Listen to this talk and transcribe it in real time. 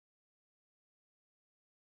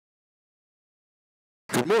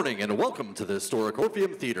Good morning and welcome to the historic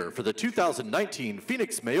Orpheum Theater for the 2019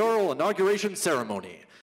 Phoenix Mayoral Inauguration Ceremony.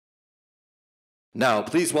 Now,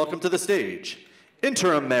 please welcome to the stage,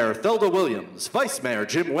 Interim Mayor Thelda Williams, Vice Mayor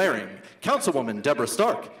Jim Waring, Councilwoman Deborah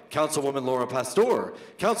Stark, Councilwoman Laura Pastor,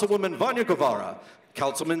 Councilwoman Vanya Guevara,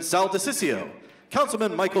 Councilman Sal DeCiccio,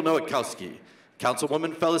 Councilman Michael Nowakowski,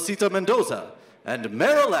 Councilwoman Felicita Mendoza, and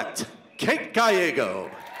Mayor-elect Kate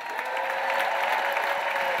Gallego.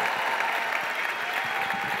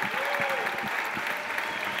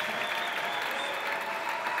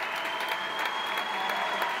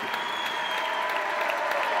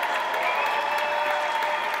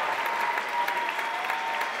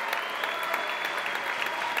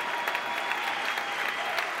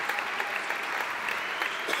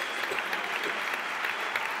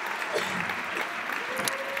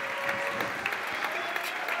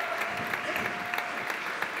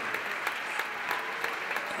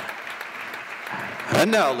 And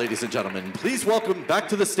now, ladies and gentlemen, please welcome back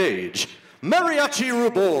to the stage, Mariachi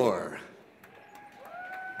Rubor.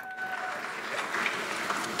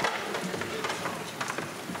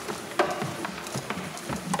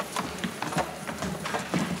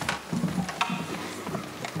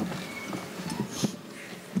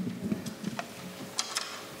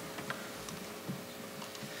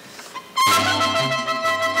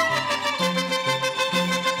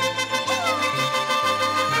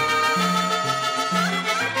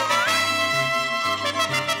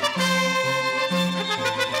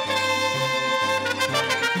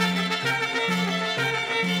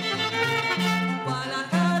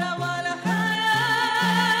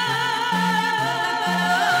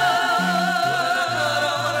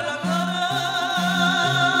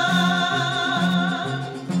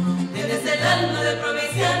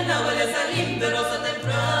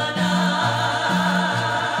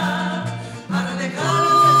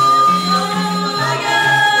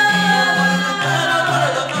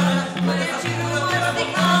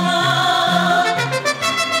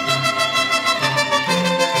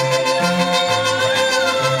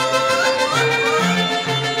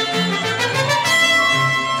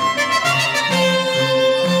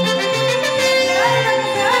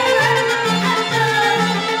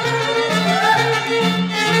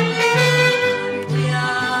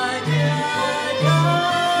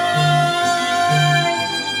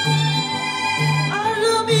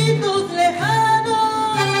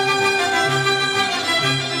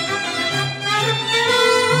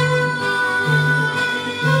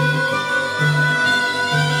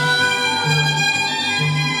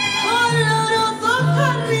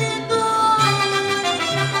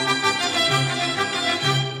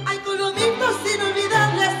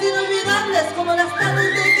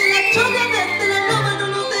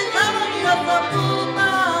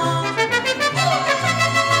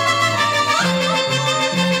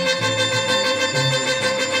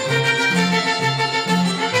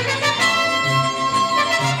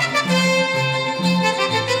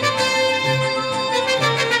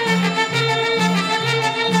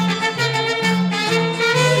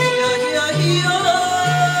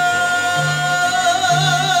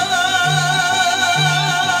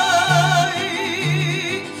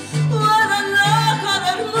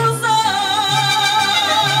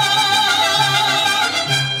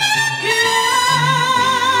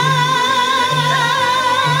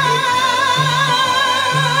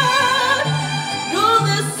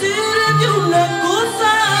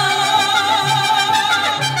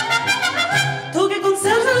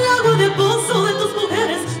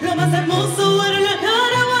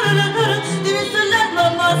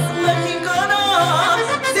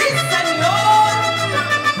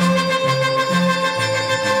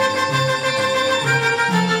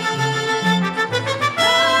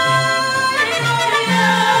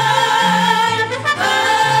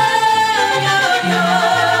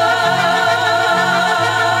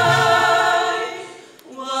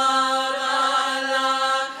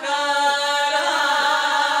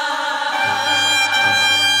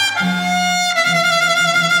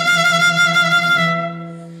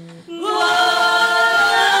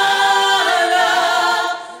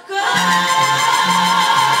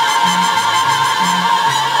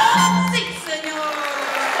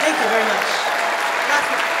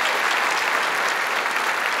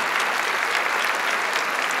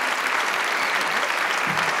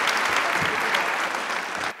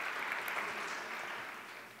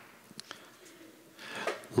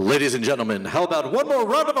 Ladies and gentlemen, how about one more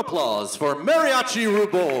round of applause for Mariachi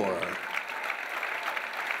Rubor?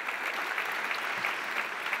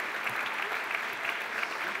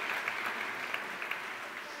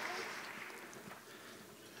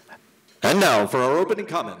 And now for our opening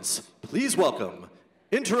comments, please welcome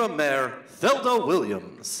Interim Mayor Thelda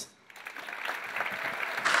Williams.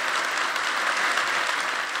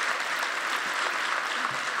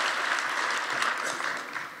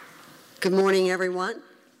 Good morning, everyone.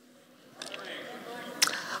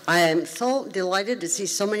 I am so delighted to see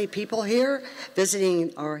so many people here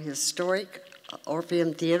visiting our historic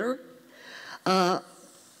Orpheum Theater.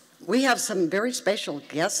 We have some very special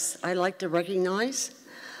guests I'd like to recognize.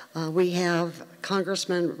 We have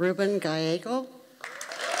Congressman Ruben Gallego,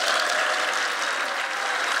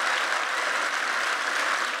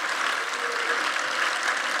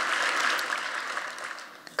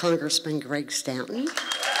 Congressman Greg Stanton,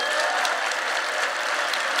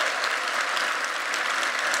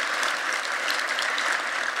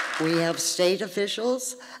 we have state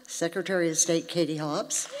officials, Secretary of State Katie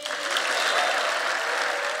Hobbs,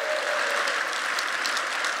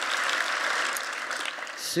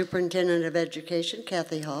 Superintendent of Education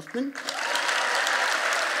Kathy Hoffman,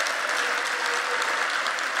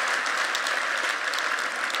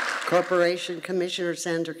 Corporation Commissioner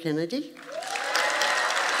Sandra Kennedy,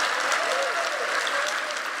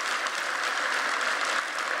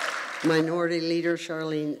 Minority Leader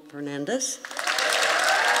Charlene Fernandez,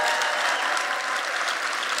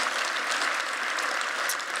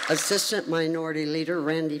 Assistant Minority Leader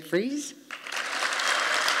Randy Fries,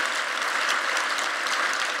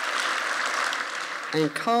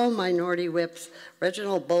 and co-minority whips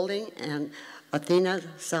Reginald Boulding and Athena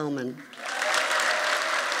Salmon.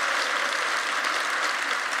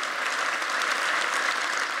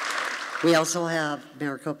 We also have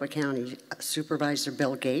Maricopa County Supervisor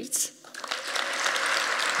Bill Gates,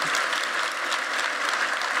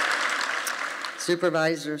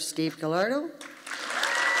 Supervisor Steve Gallardo,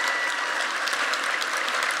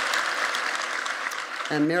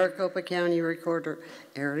 and Maricopa County Recorder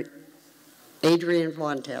Adrian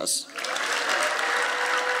Fuentes.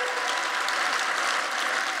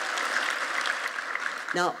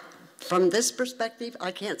 Now, from this perspective,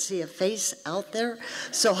 I can't see a face out there,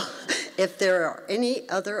 so if there are any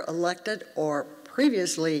other elected or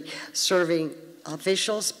previously serving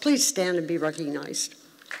officials, please stand and be recognized.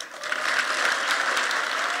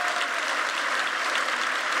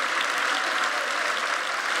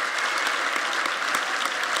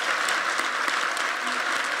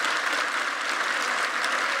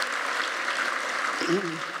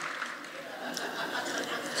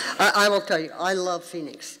 I will tell you, I love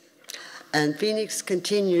Phoenix. And Phoenix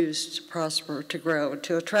continues to prosper, to grow,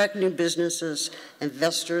 to attract new businesses,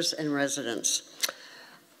 investors, and residents.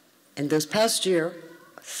 In this past year,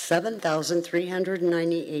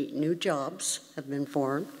 7,398 new jobs have been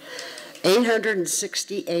formed,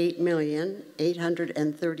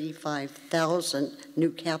 868,835,000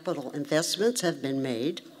 new capital investments have been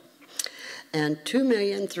made, and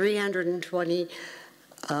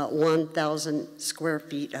 2,321,000 square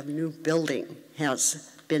feet of new building has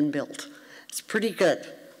been built. It's pretty good.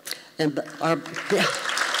 And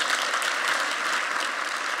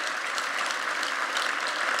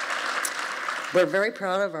we're very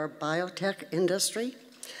proud of our biotech industry.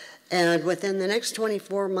 And within the next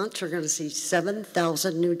 24 months, we're going to see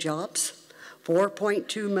 7,000 new jobs,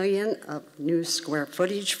 4.2 million of new square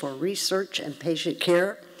footage for research and patient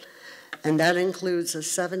care. And that includes a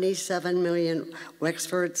 77 million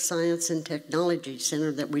Wexford Science and Technology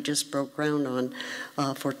Center that we just broke ground on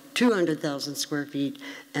for 200,000 square feet.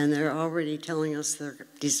 And they're already telling us they're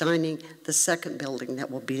designing the second building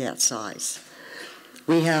that will be that size.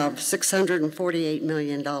 We have $648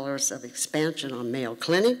 million of expansion on Mayo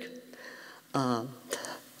Clinic, Banner,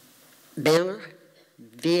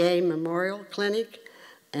 VA Memorial Clinic,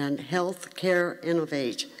 and Health Care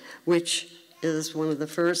Innovate, which is one of the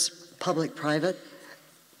first public-private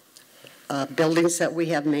buildings that we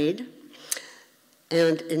have made.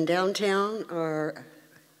 And in downtown, our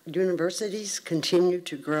universities continue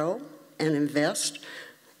to grow and invest.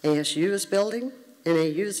 ASU is building,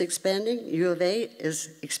 NAU is expanding, U of A is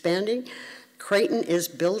expanding. Creighton is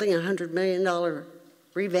building a $100 million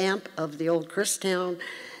revamp of the old Christown,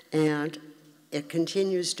 and it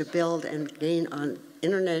continues to build and gain on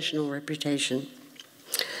international reputation.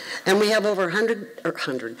 And we have over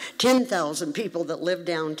 10,000 people that live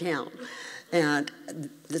downtown. And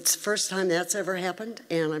it's the first time that's ever happened,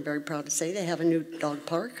 and I'm very proud to say they have a new dog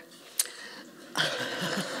park.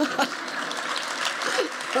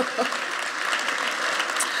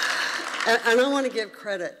 And I want to give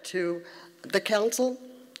credit to the council,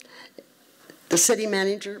 the city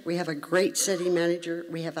manager. We have a great city manager.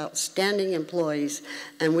 We have outstanding employees,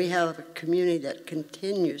 and we have a community that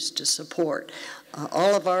continues to support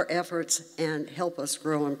all of our efforts and help us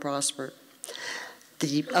grow and prosper.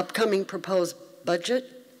 The upcoming proposed budget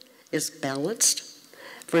is balanced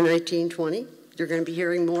for 1920. You're going to be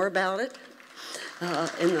hearing more about it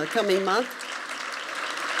in the coming month.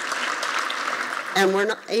 And we're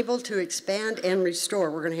not able to expand and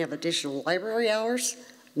restore. We're going to have additional library hours,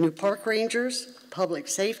 new park rangers, public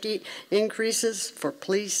safety increases for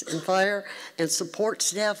police and fire, and support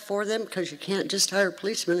staff for them, because you can't just hire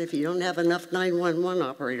policemen if you don't have enough 911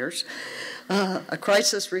 operators. A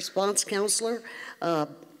crisis response counselor,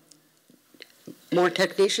 more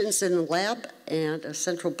technicians in the lab, and a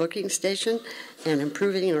central booking station, and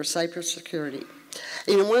improving our cybersecurity.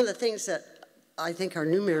 You know, one of the things that I think our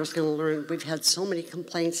new mayor is going to learn, we've had so many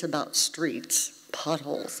complaints about streets,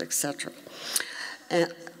 potholes, etc.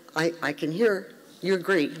 And I can hear you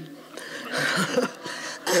agree.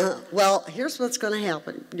 Well, here's what's going to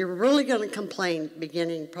happen. You're really going to complain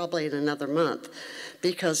beginning probably in another month,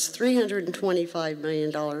 because $325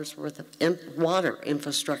 million worth of water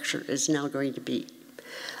infrastructure is now going to be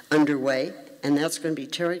underway, and that's going to be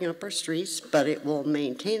tearing up our streets, but it will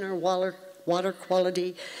maintain our water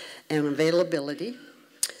quality and availability.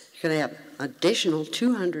 You're going to have additional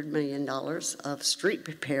 $200 million of street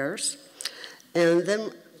repairs. And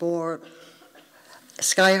then for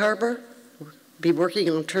Sky Harbor, we'll be working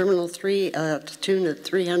on Terminal 3 to the tune of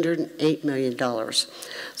 $308 million.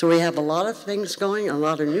 So we have a lot of things going, a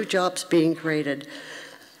lot of new jobs being created.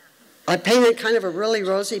 I painted kind of a really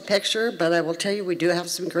rosy picture, but I will tell you we do have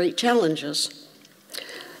some great challenges.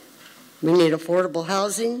 We need affordable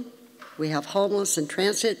housing. We have homeless and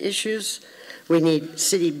transit issues. We need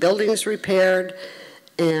city buildings repaired,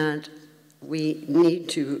 and we need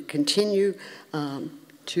to continue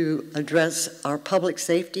to address our public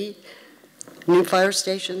safety, new fire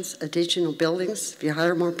stations, additional buildings. If you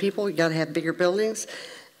hire more people, you got to have bigger buildings.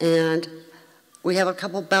 And we have a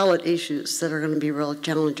couple ballot issues that are going to be real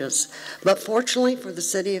challenges. But fortunately for the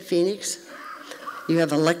city of Phoenix, you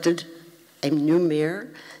have elected a new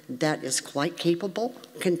mayor that is quite capable,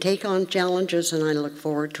 can take on challenges, and I look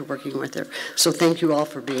forward to working with her. So thank you all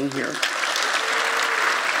for being here.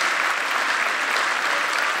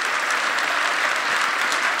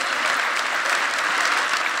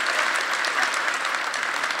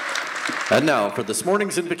 And now for this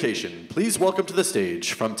morning's invocation, please welcome to the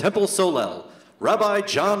stage from Temple Solel, Rabbi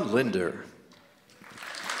John Linder.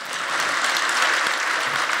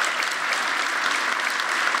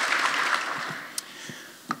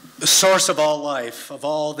 The source of all life, of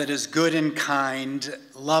all that is good and kind,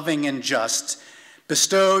 loving and just,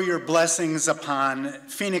 bestow your blessings upon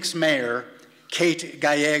Phoenix Mayor Kate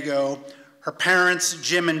Gallego, her parents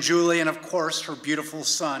Jim and Julie, and of course her beautiful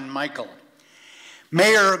son Michael.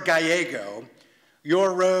 Mayor Gallego,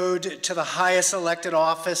 your road to the highest elected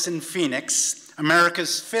office in Phoenix,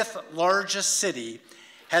 America's 5th largest city,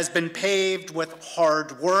 has been paved with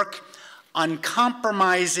hard work,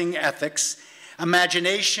 uncompromising ethics,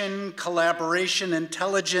 imagination, collaboration,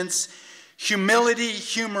 intelligence, humility,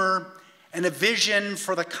 humor, and a vision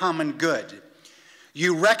for the common good.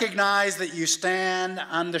 You recognize that you stand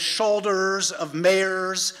on the shoulders of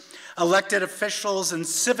mayors, elected officials, and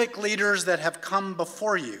civic leaders that have come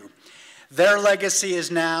before you. Their legacy is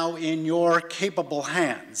now in your capable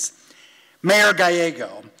hands. Mayor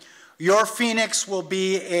Gallego, your Phoenix will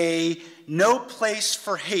be a no place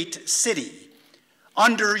for hate city.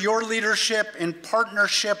 Under your leadership, in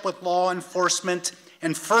partnership with law enforcement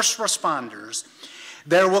and first responders,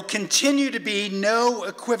 there will continue to be no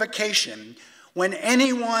equivocation when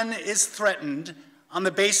anyone is threatened on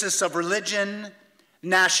the basis of religion,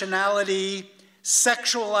 nationality,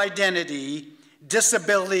 sexual identity,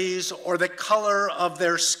 disabilities, or the color of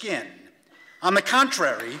their skin. On the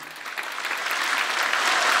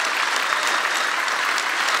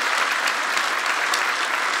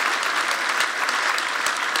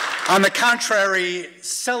contrary,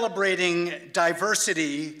 celebrating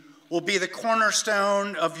diversity will be the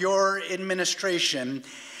cornerstone of your administration,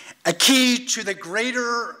 a key to the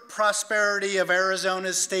greater prosperity of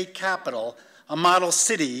Arizona's state capital, a model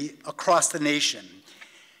city across the nation.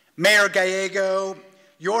 Mayor Gallego,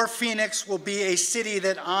 your Phoenix will be a city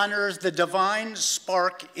that honors the divine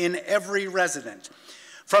spark in every resident,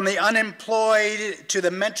 from the unemployed to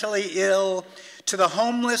the mentally ill, to the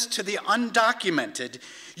homeless, to the undocumented.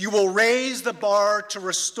 You will raise the bar to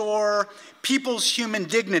restore people's human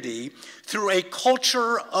dignity through a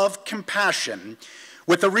culture of compassion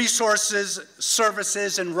with the resources,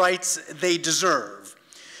 services, and rights they deserve.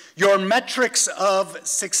 Your metrics of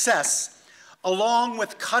success, along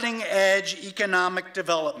with cutting-edge economic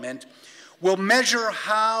development, will measure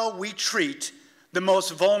how we treat the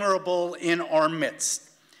most vulnerable in our midst.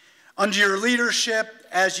 Under your leadership,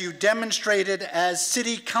 as you demonstrated as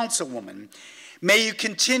city councilwoman, May you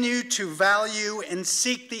continue to value and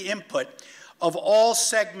seek the input of all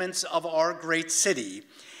segments of our great city.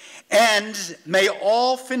 And may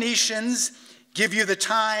all Phoenicians give you the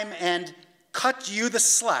time and cut you the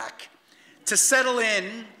slack to settle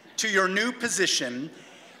in to your new position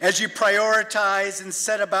as you prioritize and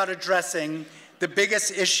set about addressing the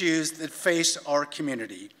biggest issues that face our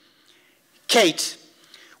community. Kate,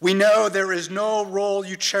 we know there is no role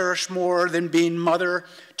you cherish more than being mother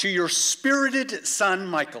to your spirited son,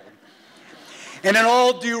 Michael. And in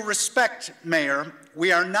all due respect, Mayor,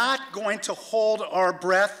 we are not going to hold our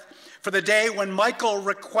breath for the day when Michael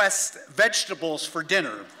requests vegetables for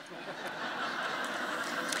dinner.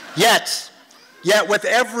 Yet with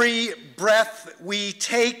every breath we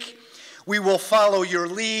take, we will follow your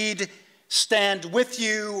lead, stand with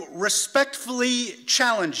you, respectfully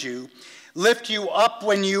challenge you, lift you up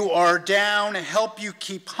when you are down, help you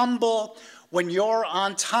keep humble when you're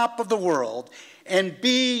on top of the world, and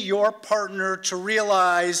be your partner to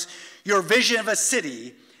realize your vision of a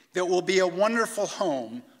city that will be a wonderful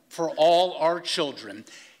home for all our children.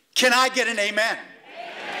 Can I get an amen? Amen.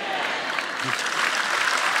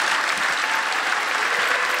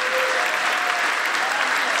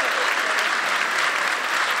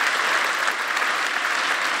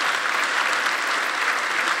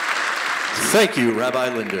 Thank you,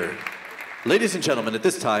 Rabbi Linder. Ladies and gentlemen, at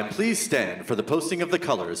this time, please stand for the posting of the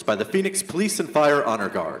colors by the Phoenix Police and Fire Honor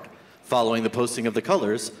Guard. Following the posting of the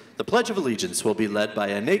colors, the Pledge of Allegiance will be led by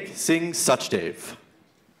Anek Singh Sachdev.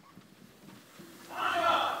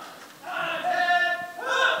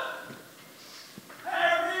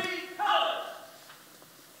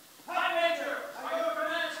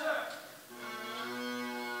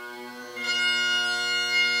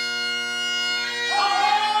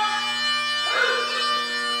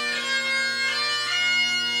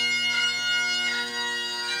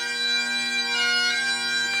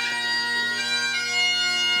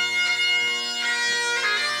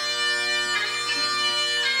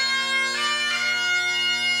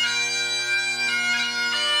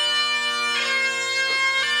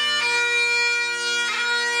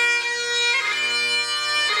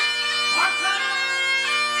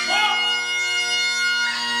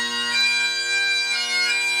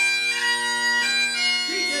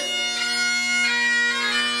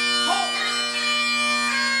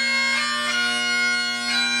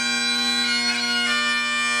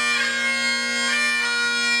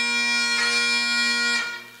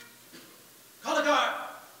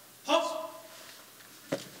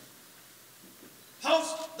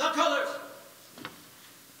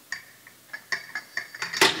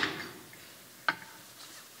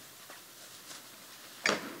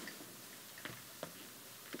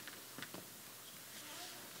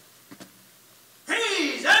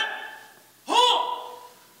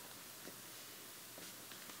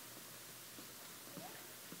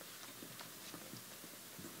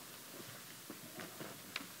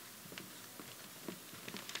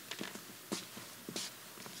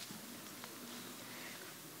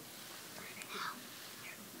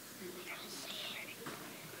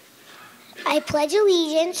 I pledge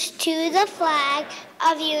allegiance to the flag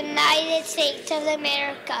of the United States of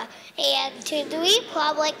America and to the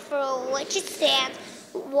republic for which it stands,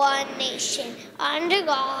 one nation, under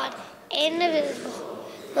God, indivisible,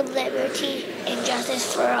 with liberty and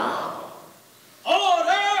justice for all.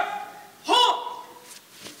 Order! Halt!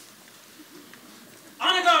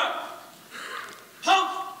 Honor guard!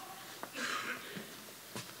 Halt!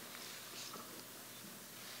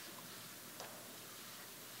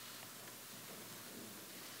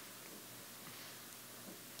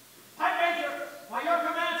 By your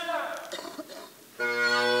command, sir.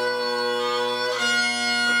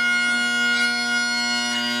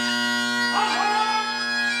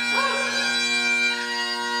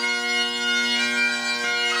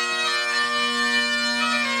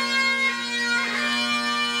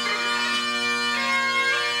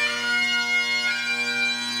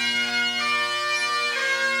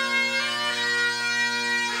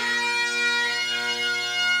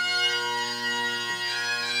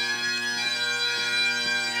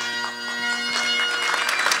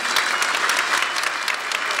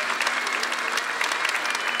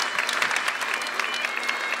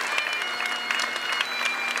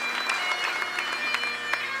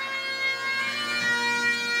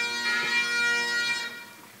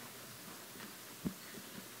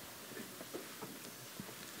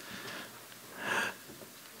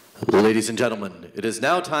 Ladies and gentlemen, it is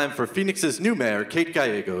now time for Phoenix's new mayor, Kate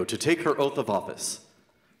Gallego, to take her oath of office.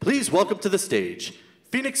 Please welcome to the stage,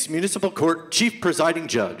 Phoenix Municipal Court Chief Presiding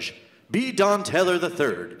Judge, B. Don Taylor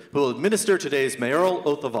III, who will administer today's mayoral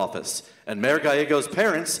oath of office, and Mayor Gallego's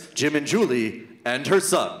parents, Jim and Julie, and her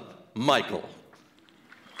son, Michael.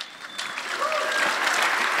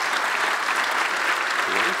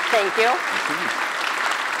 Thank you.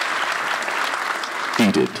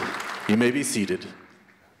 Seated. You may be seated.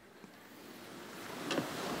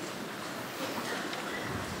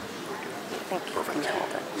 Thank you. Perfect.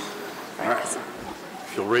 All right.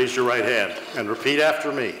 If you'll raise your right hand and repeat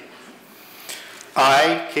after me.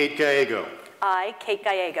 I, Kate Gallego, I, Kate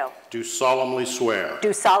Gallego, do solemnly swear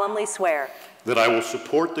do solemnly swear that I will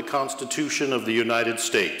support the Constitution of the United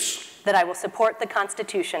States that I will support the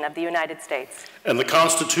Constitution of the United States and the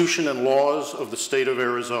Constitution and laws of the state of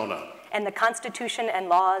Arizona, and the Constitution and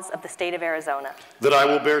laws of the state of Arizona, that I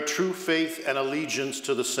will bear true faith and allegiance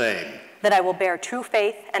to the same, that I will bear true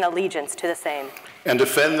faith and allegiance to the same, and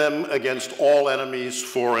defend them against all enemies,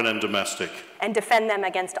 foreign and domestic, and defend them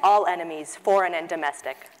against all enemies, foreign and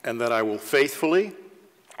domestic, and that I will faithfully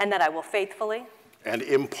and that I will faithfully and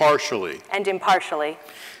impartially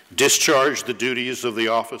discharge the duties of the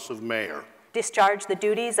office of mayor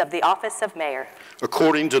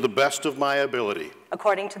according to the best of my ability.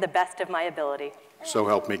 So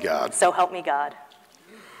help me God. So help me God.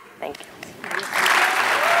 Thank you.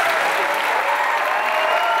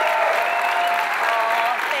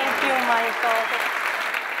 Thank you, Michael.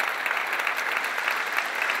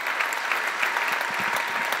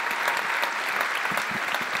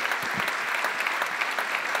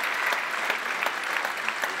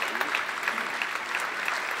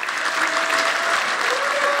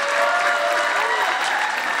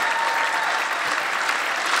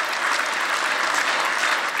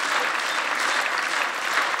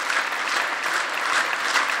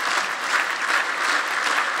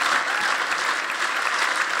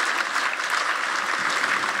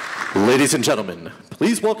 Ladies and gentlemen,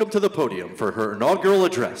 please welcome to the podium for her inaugural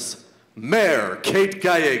address, Mayor Kate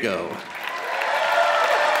Gallego.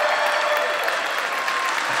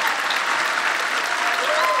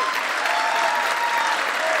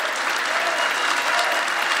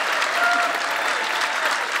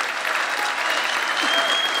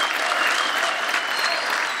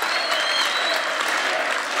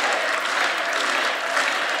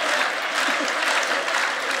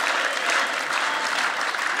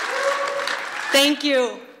 Thank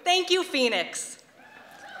you. Thank you, Phoenix.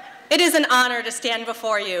 It is an honor to stand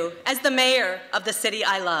before you as the mayor of the city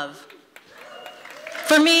I love.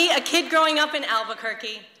 For me, a kid growing up in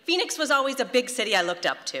Albuquerque, Phoenix was always a big city I looked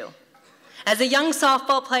up to. As a young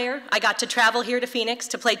softball player, I got to travel here to Phoenix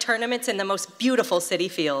to play tournaments in the most beautiful city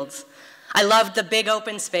fields. I loved the big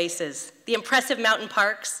open spaces, the impressive mountain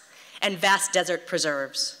parks, and vast desert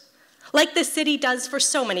preserves. Like this city does for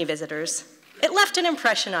so many visitors, it left an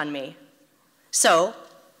impression on me. So,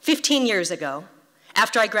 15 years ago,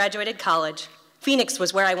 after I graduated college, Phoenix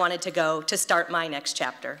was where I wanted to go to start my next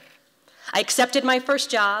chapter. I accepted my first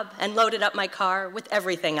job and loaded up my car with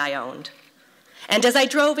everything I owned. And as I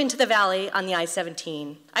drove into the valley on the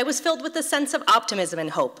I-17, I was filled with a sense of optimism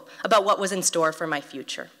and hope about what was in store for my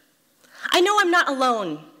future. I know I'm not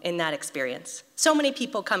alone in that experience. So many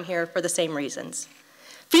people come here for the same reasons.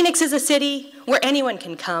 Phoenix is a city where anyone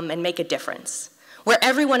can come and make a difference, where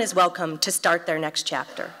everyone is welcome to start their next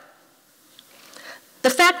chapter.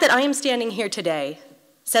 The fact that I am standing here today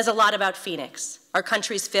says a lot about Phoenix, our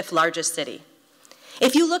country's 5th largest city.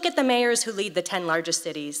 If you look at the mayors who lead the 10 largest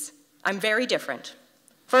cities, I'm very different.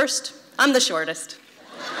 First, I'm the shortest.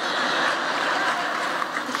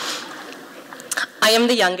 I am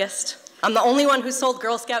the youngest. I'm the only one who sold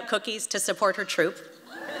Girl Scout cookies to support her troop.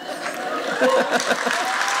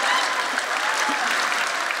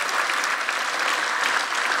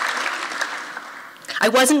 I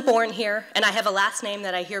wasn't born here, and I have a last name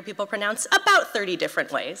that I hear people pronounce about 30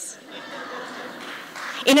 different ways.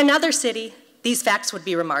 In another city, these facts would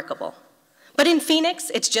be remarkable. But in Phoenix,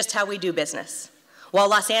 it's just how we do business. While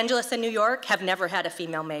Los Angeles and New York have never had a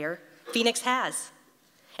female mayor, Phoenix has.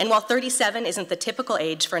 And while 37 isn't the typical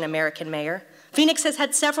age for an American mayor, Phoenix has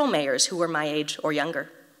had several mayors who were my age or younger.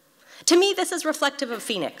 To me, this is reflective of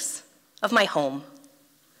Phoenix, of my home.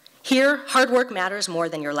 Here, hard work matters more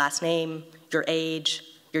than your last name, your age,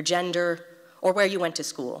 your gender, or where you went to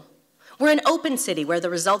school. We're an open city where the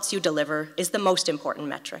results you deliver is the most important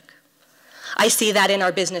metric. I see that in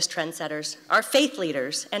our business trendsetters, our faith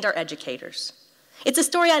leaders, and our educators. It's a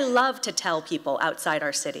story I love to tell people outside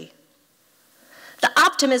our city. The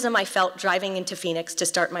optimism I felt driving into Phoenix to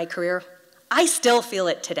start my career, I still feel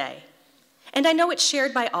it today. And I know it's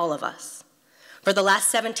shared by all of us. For the last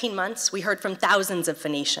 17 months, we heard from thousands of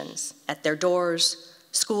Phoenicians at their doors,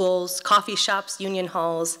 schools, coffee shops, union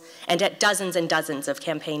halls, and at dozens and dozens of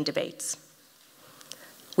campaign debates.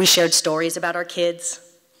 We shared stories about our kids,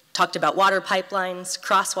 talked about water pipelines,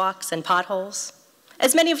 crosswalks, and potholes.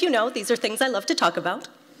 As many of you know, these are things I love to talk about.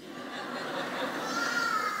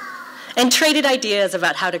 And traded ideas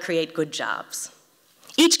about how to create good jobs.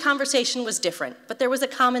 Each conversation was different, but there was a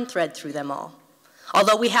common thread through them all.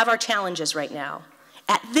 Although we have our challenges right now,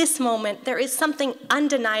 at this moment, there is something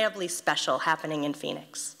undeniably special happening in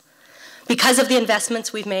Phoenix. Because of the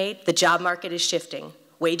investments we've made, the job market is shifting.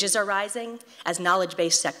 Wages are rising as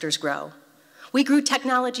knowledge-based sectors grow. We grew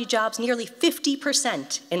technology jobs nearly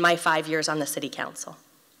 50% in my 5 years on the City Council.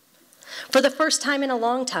 For the first time in a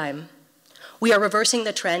long time, we are reversing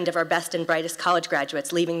the trend of our best and brightest college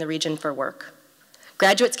graduates leaving the region for work.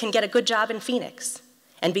 Graduates can get a good job in Phoenix,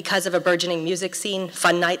 and because of a burgeoning music scene,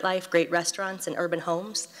 fun nightlife, great restaurants, and urban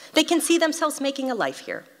homes, they can see themselves making a life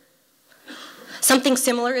here. Something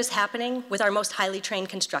similar is happening with our most highly trained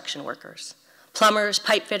construction workers. Plumbers,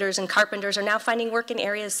 pipe fitters, and carpenters are now finding work in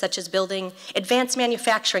areas such as building advanced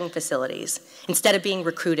manufacturing facilities instead of being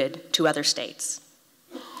recruited to other states.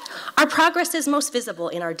 Our progress is most visible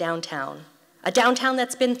in our downtown, a downtown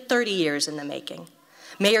that's been 30 years in the making.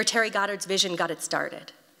 Mayor Terry Goddard's vision got it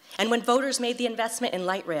started. And when voters made the investment in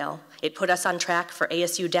light rail, it put us on track for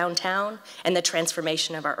ASU downtown and the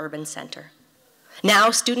transformation of our urban center.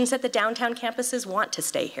 Now, students at the downtown campuses want to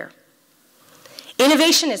stay here.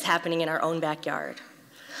 Innovation is happening in our own backyard.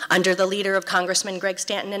 Under the leader of Congressman Greg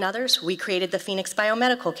Stanton and others, we created the Phoenix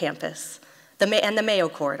Biomedical Campus and the Mayo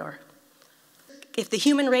Corridor. If the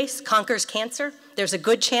human race conquers cancer, there's a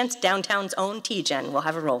good chance downtown's own T-Gen will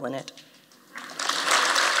have a role in it.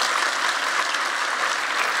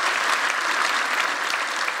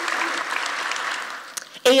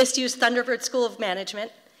 ASU's Thunderbird School of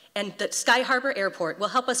Management and the Sky Harbor Airport will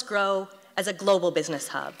help us grow as a global business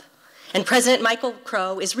hub. And President Michael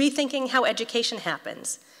Crow is rethinking how education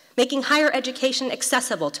happens, making higher education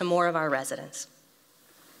accessible to more of our residents.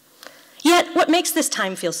 Yet, what makes this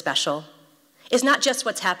time feel special is not just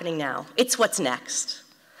what's happening now, it's what's next.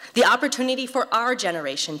 The opportunity for our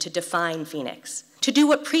generation to define Phoenix, to do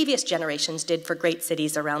what previous generations did for great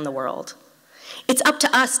cities around the world. It's up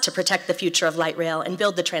to us to protect the future of light rail and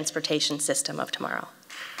build the transportation system of tomorrow.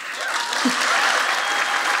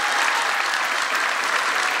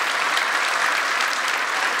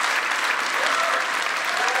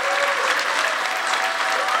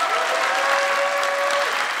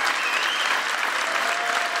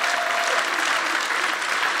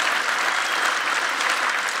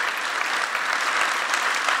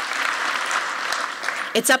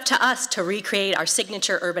 It's up to us to recreate our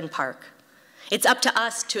signature urban park. It's up to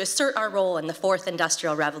us to assert our role in the fourth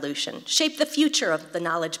industrial revolution, shape the future of the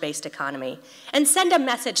knowledge-based economy, and send a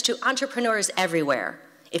message to entrepreneurs everywhere.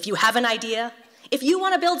 If you have an idea, if you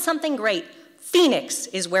want to build something great, Phoenix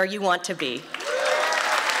is where you want to be.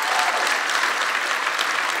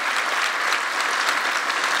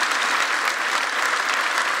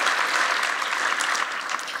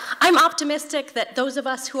 I'm optimistic that those of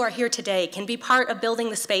us who are here today can be part of building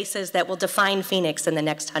the spaces that will define Phoenix in the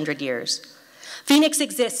next 100 years. Phoenix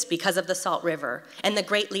exists because of the Salt River and the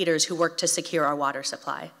great leaders who worked to secure our water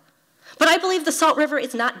supply. But I believe the Salt River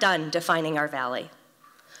is not done defining our valley.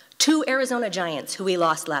 Two Arizona giants who we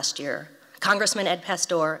lost last year, Congressman Ed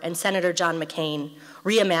Pastor and Senator John McCain,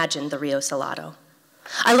 reimagined the Rios Salado.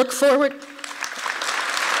 I look forward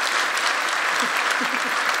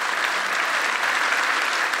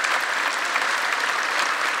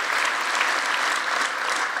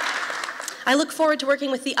to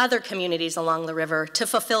working with the other communities along the river to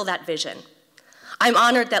fulfill that vision. I'm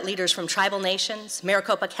honored that leaders from tribal nations,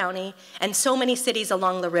 Maricopa County, and so many cities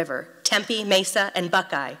along the river, Tempe, Mesa, and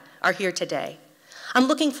Buckeye, are here today. I'm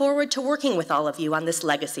looking forward to working with all of you on this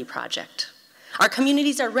legacy project. Our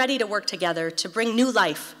communities are ready to work together to bring new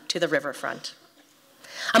life to the riverfront.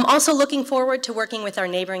 I'm also looking forward to working with our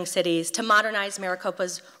neighboring cities to modernize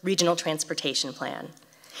Maricopa's regional transportation plan.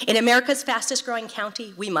 In America's fastest growing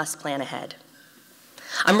county, we must plan ahead.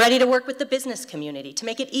 I'm ready to work with the business community to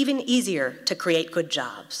make it even easier to create good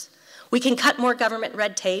jobs. We can cut more government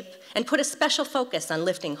red tape and put a special focus on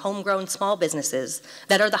lifting homegrown small businesses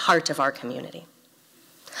that are the heart of our community.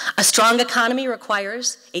 A strong economy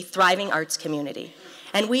requires a thriving arts community,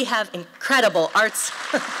 and we have incredible arts.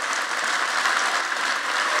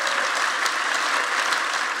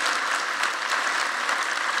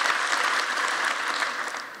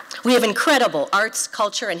 We have incredible arts,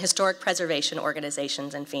 culture, and historic preservation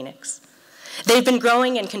organizations in Phoenix. They've been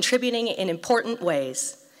growing and contributing in important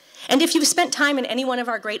ways. And if you've spent time in any one of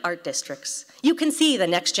our great art districts, you can see the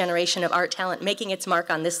next generation of art talent making its mark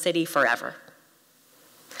on this city forever.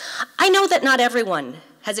 I know that not everyone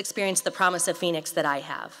has experienced the promise of Phoenix that I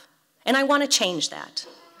have, and I want to change that.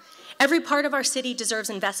 Every part of our city deserves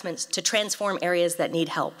investments to transform areas that need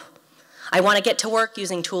help. I want to get to work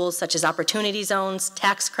using tools such as opportunity zones,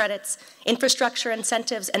 tax credits, infrastructure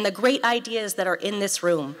incentives, and the great ideas that are in this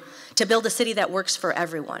room to build a city that works for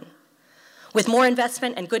everyone. With more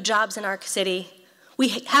investment and good jobs in our city, we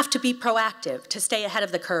have to be proactive to stay ahead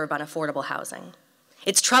of the curve on affordable housing.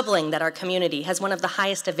 It's troubling that our community has one of the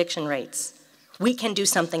highest eviction rates. We can do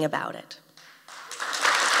something about it.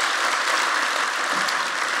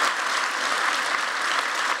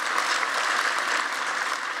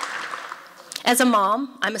 As a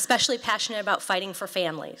mom, I'm especially passionate about fighting for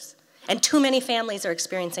families, and too many families are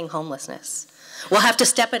experiencing homelessness. We'll have to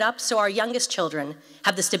step it up so our youngest children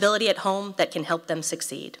have the stability at home that can help them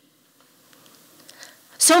succeed.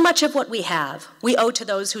 So much of what we have, we owe to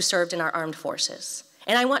those who served in our armed forces,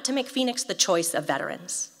 and I want to make Phoenix the choice of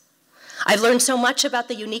veterans. I've learned so much about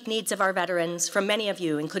the unique needs of our veterans from many of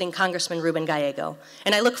you, including Congressman Ruben Gallego,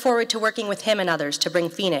 and I look forward to working with him and others to bring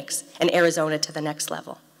Phoenix and Arizona to the next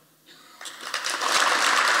level.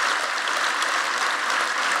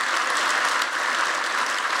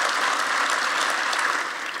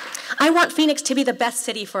 I want Phoenix to be the best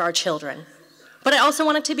city for our children, but I also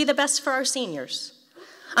want it to be the best for our seniors.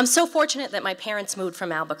 I'm so fortunate that my parents moved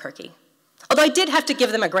from Albuquerque, although I did have to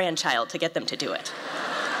give them a grandchild to get them to do it.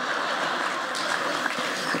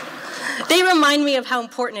 They remind me of how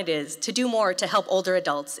important it is to do more to help older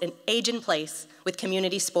adults age in place with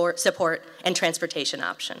community support and transportation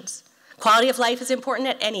options. Quality of life is important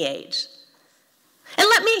at any age. And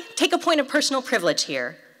let me take a point of personal privilege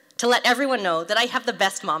here to let everyone know that I have the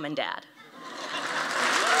best mom and dad.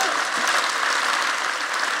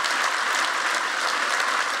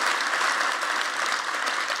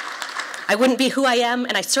 I wouldn't be who I am,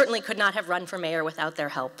 and I certainly could not have run for mayor without their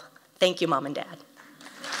help. Thank you, Mom and Dad.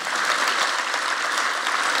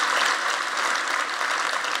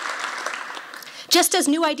 Just as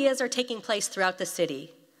new ideas are taking place throughout the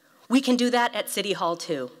city, we can do that at City Hall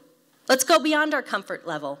too. Let's go beyond our comfort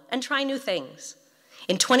level and try new things.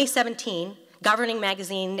 In 2017, Governing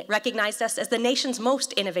Magazine recognized us as the nation's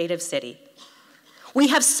most innovative city. We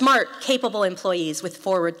have smart, capable employees with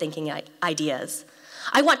forward-thinking ideas.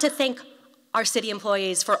 I want to thank our city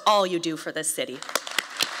employees for all you do for this city.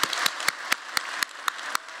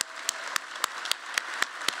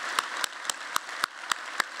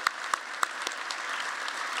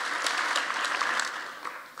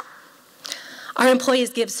 Our employees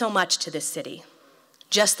give so much to this city.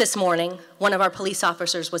 Just this morning, one of our police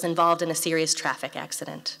officers was involved in a serious traffic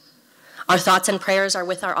accident. Our thoughts and prayers are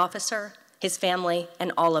with our officer, his family,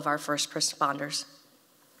 and all of our first responders.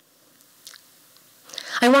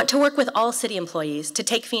 I want to work with all city employees to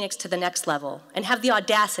take Phoenix to the next level and have the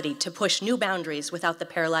audacity to push new boundaries without the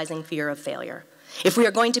paralyzing fear of failure. If we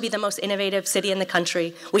are going to be the most innovative city in the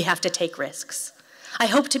country, we have to take risks. I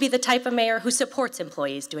hope to be the type of mayor who supports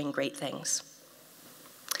employees doing great things.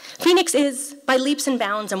 Phoenix is, by leaps and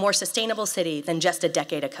bounds, a more sustainable city than just a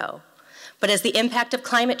decade ago. But as the impact of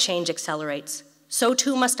climate change accelerates, so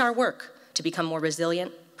too must our work to become more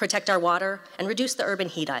resilient, protect our water, and reduce the urban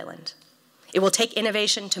heat island. It will take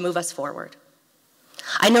innovation to move us forward.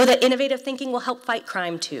 I know that innovative thinking will help fight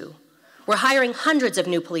crime too. We're hiring hundreds of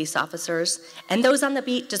new police officers, and those on the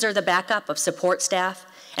beat deserve the backup of support staff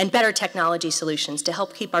and better technology solutions to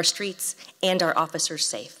help keep our streets and our officers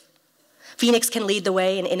safe. Phoenix can lead the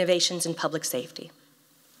way in innovations in public safety.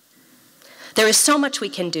 There is so much we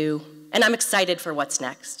can do, and I'm excited for what's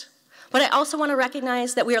next. But I also want to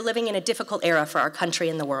recognize that we are living in a difficult era for our country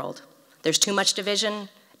and the world. There's too much division,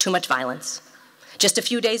 too much violence. Just a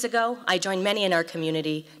few days ago, I joined many in our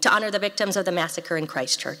community to honor the victims of the massacre in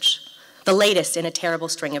Christchurch, the latest in a terrible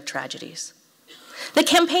string of tragedies. The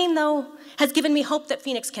campaign, though, has given me hope that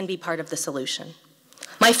Phoenix can be part of the solution.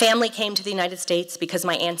 My family came to the United States because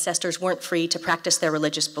my ancestors weren't free to practice their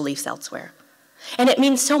religious beliefs elsewhere. And it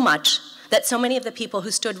means so much that so many of the people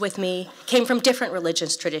who stood with me came from different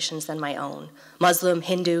religious traditions than my own, Muslim,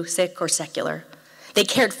 Hindu, Sikh, or secular. They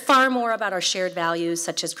cared far more about our shared values,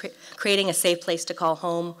 such as creating a safe place to call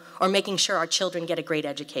home or making sure our children get a great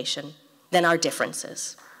education, than our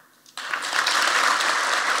differences.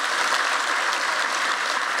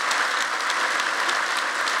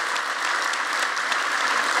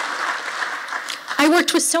 I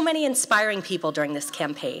worked with so many inspiring people during this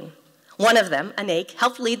campaign. One of them, Anik,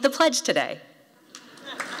 helped lead the pledge today.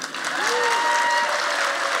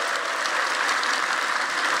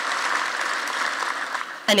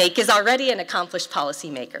 Anake is already an accomplished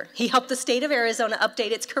policymaker. He helped the state of Arizona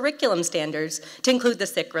update its curriculum standards to include the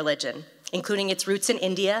Sikh religion, including its roots in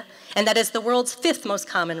India, and that is the world's 5th most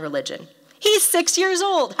common religion. He's 6 years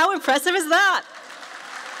old. How impressive is that?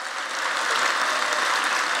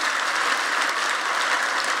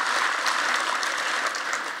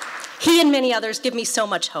 He and many others give me so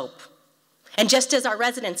much hope. And just as our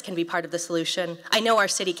residents can be part of the solution, I know our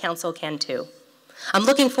city council can too. I'm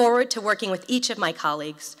looking forward to working with each of my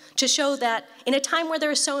colleagues to show that in a time where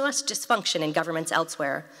there is so much dysfunction in governments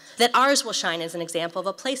elsewhere, that ours will shine as an example of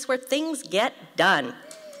a place where things get done.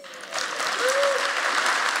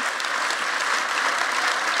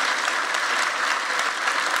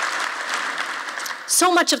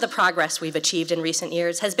 So much of the progress we've achieved in recent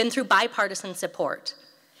years has been through bipartisan support,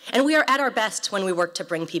 and we are at our best when we work to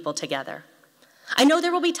bring people together. I know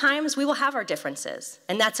there will be times we will have our differences,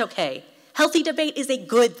 and that's okay. Healthy debate is a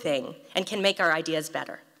good thing and can make our ideas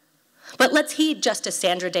better. But let's heed Justice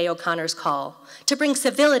Sandra Day O'Connor's call to bring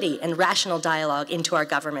civility and rational dialogue into our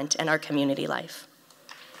government and our community life.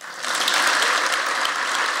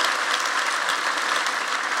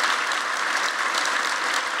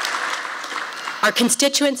 Our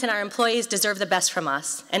constituents and our employees deserve the best from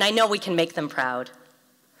us, and I know we can make them proud.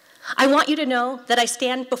 I want you to know that I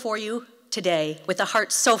stand before you today with a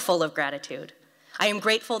heart so full of gratitude. I am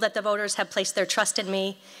grateful that the voters have placed their trust in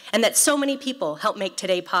me and that so many people helped make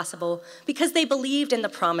today possible because they believed in the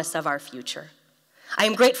promise of our future. I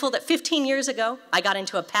am grateful that 15 years ago, I got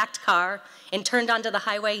into a packed car and turned onto the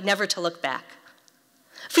highway, never to look back.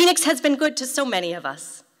 Phoenix has been good to so many of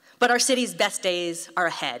us, but our city's best days are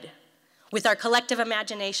ahead. With our collective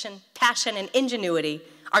imagination, passion, and ingenuity,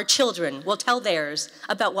 our children will tell theirs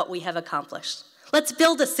about what we have accomplished. Let's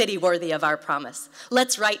build a city worthy of our promise.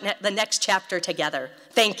 Let's write the next chapter together.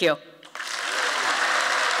 Thank you.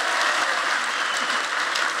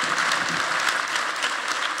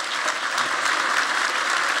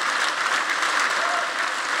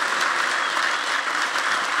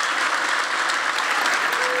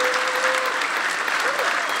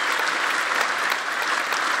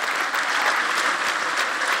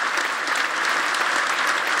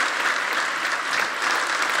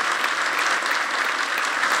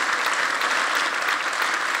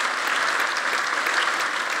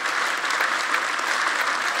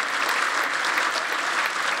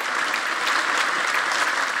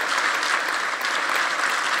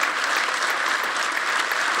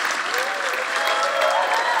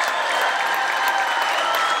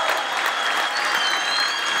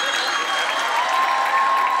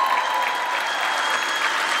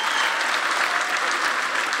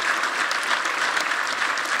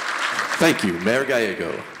 Thank you, Mayor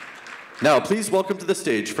Gallego. Now, please welcome to the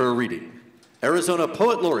stage for a reading, Arizona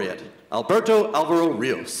Poet Laureate, Alberto Alvaro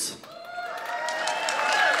Rios.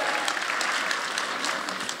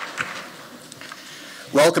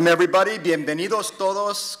 Welcome, everybody. Bienvenidos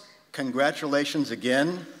todos. Congratulations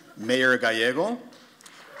again, Mayor Gallego.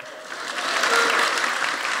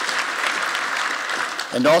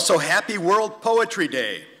 And also, happy World Poetry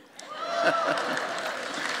Day.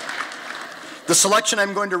 The selection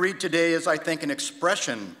I'm going to read today is, I think, an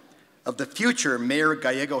expression of the future Mayor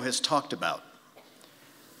Gallego has talked about,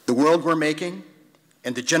 the world we're making,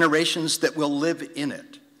 and the generations that will live in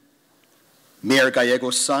it. Mayor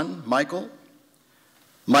Gallego's son, Michael,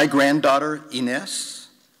 my granddaughter, Ines,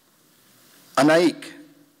 Anaik,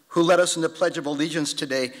 who led us in the Pledge of Allegiance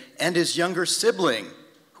today, and his younger sibling,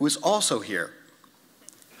 who is also here.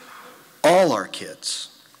 All our kids.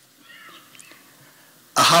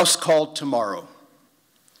 A house called tomorrow.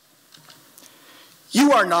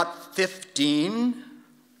 You are not 15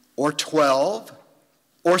 or 12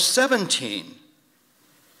 or 17.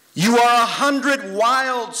 You are 100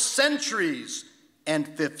 wild centuries and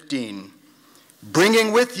 15,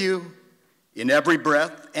 bringing with you in every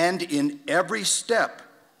breath and in every step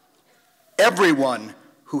everyone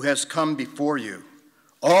who has come before you,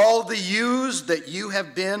 all the yous that you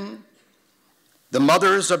have been, the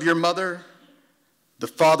mothers of your mother, the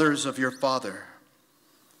fathers of your father.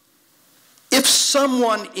 If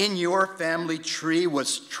someone in your family tree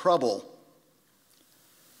was trouble,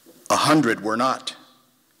 100 were not.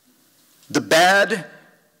 The bad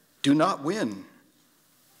do not win,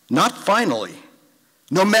 not finally,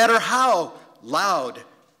 no matter how loud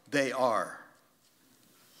they are.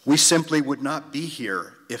 We simply would not be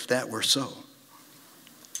here if that were so.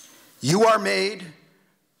 You are made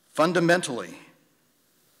fundamentally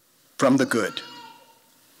from the good.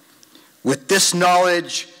 With this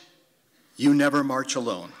knowledge, you never march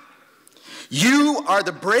alone. You are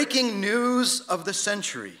the breaking news of the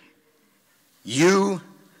century. You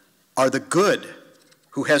are the good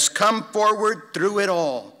who has come forward through it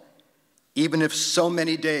all, even if so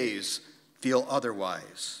many days feel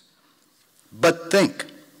otherwise. But think,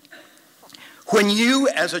 when you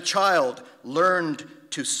as a child learned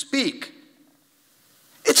to speak,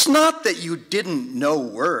 it's not that you didn't know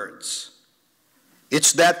words.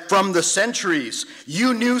 It's that from the centuries,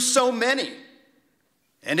 you knew so many,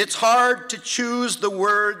 and it's hard to choose the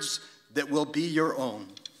words that will be your own.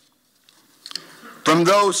 From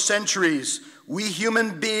those centuries, we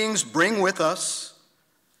human beings bring with us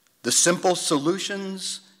the simple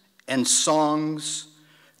solutions and songs,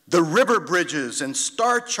 the river bridges and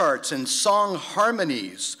star charts and song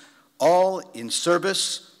harmonies, all in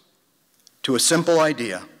service to a simple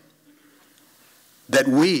idea that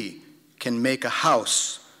we can make a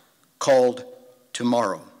house called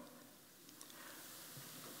tomorrow.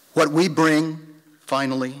 What we bring,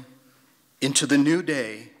 finally, into the new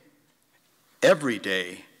day, every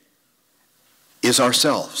day, is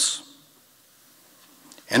ourselves.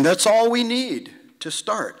 And that's all we need to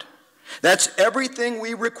start. That's everything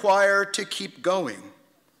we require to keep going.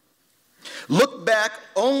 Look back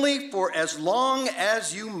only for as long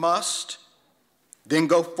as you must, then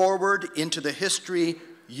go forward into the history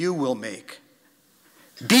you will make.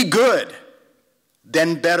 Be good,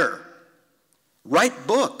 then better. Write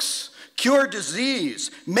books, cure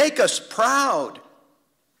disease, make us proud.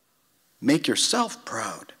 Make yourself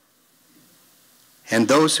proud. And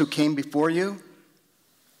those who came before you,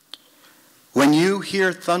 when you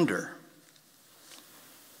hear thunder,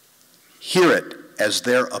 hear it as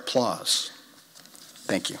their applause.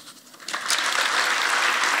 Thank you.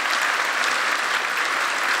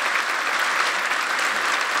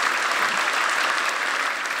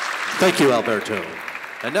 Thank you, Alberto.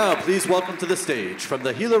 And now, please welcome to the stage, from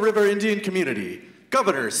the Gila River Indian Community,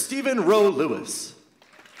 Governor Stephen Roe Lewis.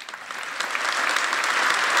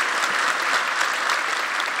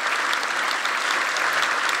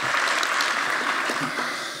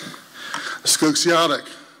 Skoksiadik,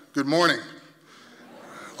 good morning.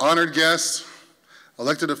 Honored guests,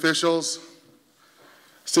 elected officials,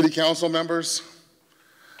 city council members,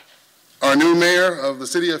 our new mayor of the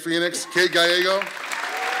city of Phoenix, Kate Gallego.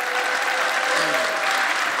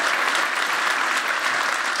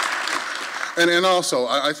 And also,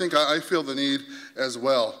 I think I feel the need as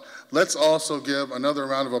well. Let's also give another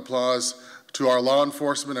round of applause to our law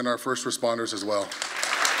enforcement and our first responders as well.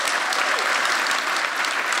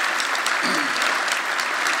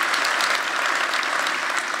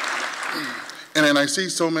 And I see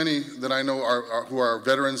so many that I know who are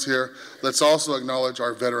veterans here. Let's also acknowledge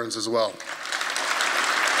our veterans as well.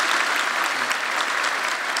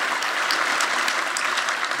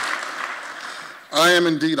 I am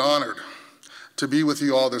indeed honored to be with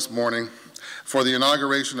you all this morning for the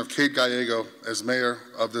inauguration of Kate Gallego as mayor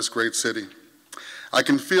of this great city. I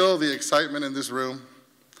can feel the excitement in this room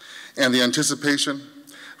and the anticipation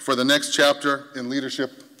for the next chapter in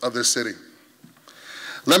leadership of this city.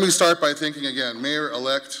 Let me start by thanking again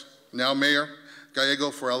Mayor-elect, now Mayor Gallego,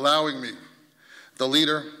 for allowing me, the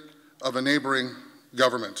leader of a neighboring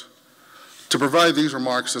government, to provide these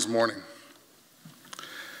remarks this morning.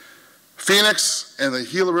 Phoenix and the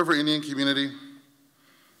Gila River Indian Community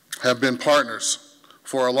have been partners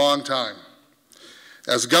for a long time.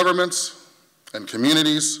 As governments and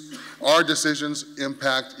communities, our decisions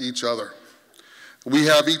impact each other. We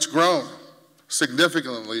have each grown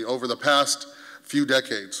significantly over the past few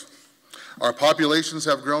decades. Our populations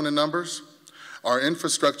have grown in numbers, our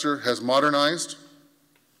infrastructure has modernized,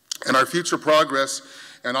 and our future progress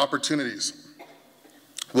and opportunities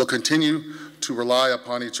will continue to rely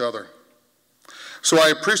upon each other. So I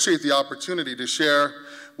appreciate the opportunity to share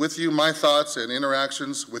with you my thoughts and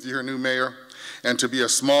interactions with your new mayor, and to be a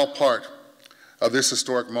small part of this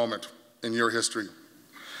historic moment in your history.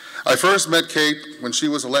 I first met Kate when she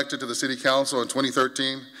was elected to the City Council in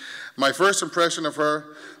 2013. My first impression of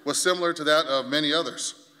her was similar to that of many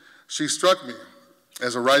others. She struck me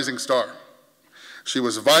as a rising star. She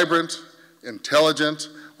was vibrant, intelligent,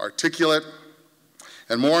 articulate,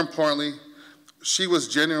 and more importantly, she was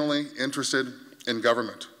genuinely interested in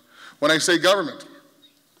government. When I say government,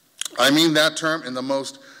 I mean that term in the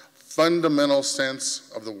most fundamental sense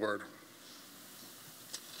of the word.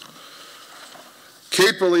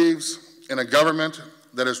 Kate believes in a government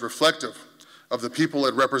that is reflective of the people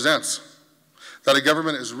it represents, that a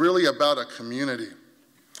government is really about a community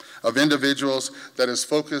of individuals that is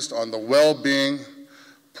focused on the well-being,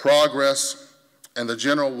 progress, and the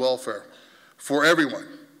general welfare for everyone,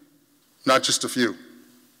 not just a few.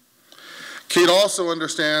 Kate also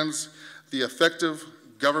understands the effective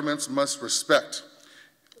governments must respect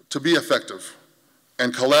to be effective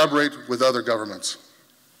and collaborate with other governments.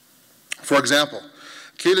 For example,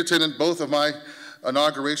 Kate attended both of my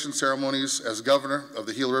inauguration ceremonies as governor of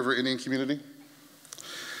the Gila River Indian Community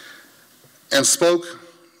and spoke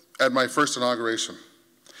at my first inauguration.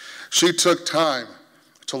 She took time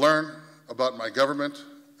to learn about my government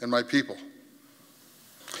and my people,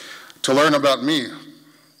 to learn about me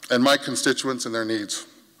and my constituents and their needs.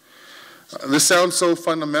 This sounds so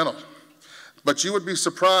fundamental, but you would be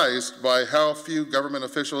surprised by how few government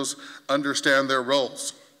officials understand their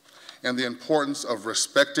roles and the importance of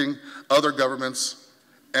respecting other governments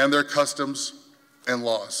and their customs and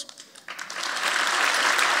laws.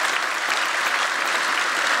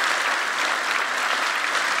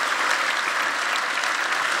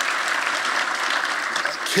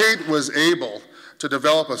 Kate was able to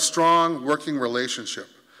develop a strong working relationship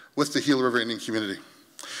with the Gila River Indian community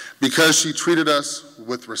because she treated us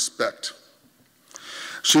with respect.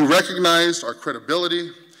 She recognized our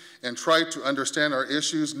credibility and tried to understand our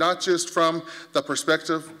issues, not just from the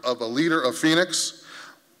perspective of a leader of Phoenix,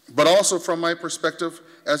 but also from my perspective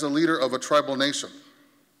as a leader of a tribal nation.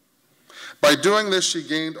 By doing this, she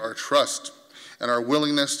gained our trust and our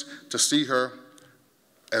willingness to see her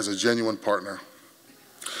as a genuine partner.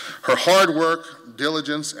 Her hard work,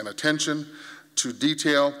 diligence, and attention to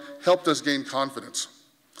detail helped us gain confidence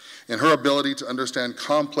in her ability to understand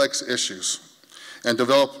complex issues and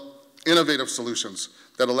develop innovative solutions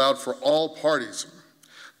that allowed for all parties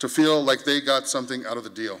to feel like they got something out of the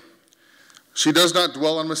deal. She does not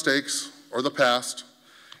dwell on mistakes or the past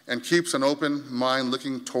and keeps an open mind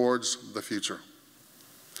looking towards the future.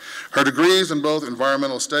 Her degrees in both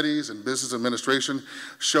environmental studies and business administration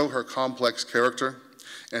show her complex character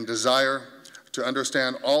and desire to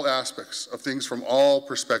understand all aspects of things from all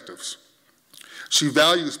perspectives. She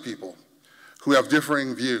values people who have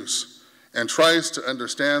differing views and tries to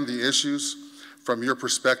understand the issues from your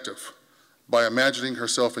perspective by imagining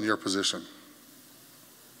herself in your position.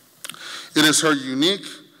 It is her unique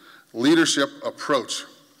leadership approach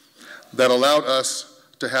that allowed us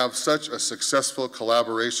to have such a successful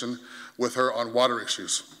collaboration with her on water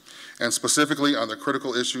issues, and specifically on the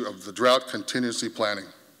critical issue of the drought contingency planning.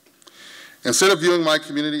 Instead of viewing my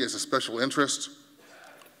community as a special interest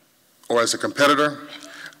or as a competitor,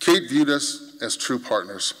 Kate viewed us as true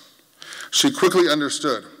partners. She quickly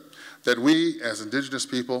understood that we, as Indigenous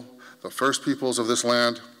people, the first peoples of this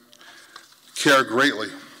land, care greatly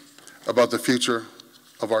about the future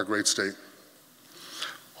of our great state.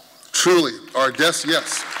 Truly, our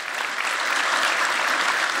yes.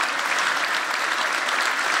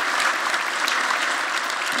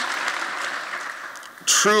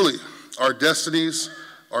 Truly, our destinies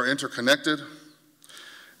are interconnected,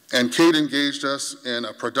 and Kate engaged us in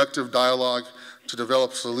a productive dialogue to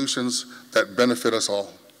develop solutions that benefit us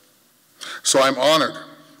all. So I'm honored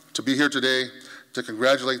to be here today to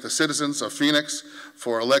congratulate the citizens of Phoenix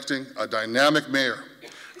for electing a dynamic mayor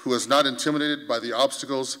who is not intimidated by the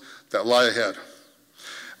obstacles that lie ahead,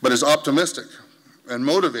 but is optimistic and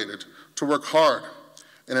motivated to work hard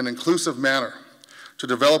in an inclusive manner to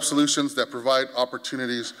develop solutions that provide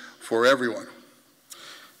opportunities for everyone.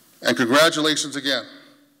 And congratulations again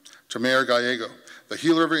to Mayor Gallego. The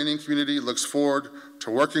Gila River Indian community looks forward to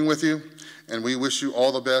working with you, and we wish you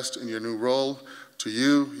all the best in your new role. To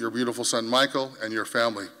you, your beautiful son Michael, and your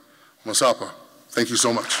family. Masapa, thank you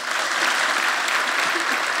so much.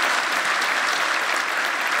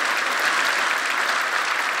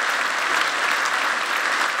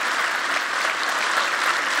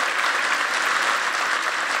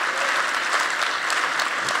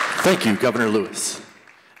 Thank you, Governor Lewis.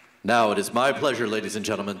 Now it is my pleasure, ladies and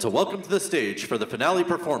gentlemen, to welcome to the stage for the finale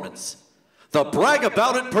performance, the Brag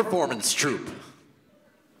About It Performance Troupe.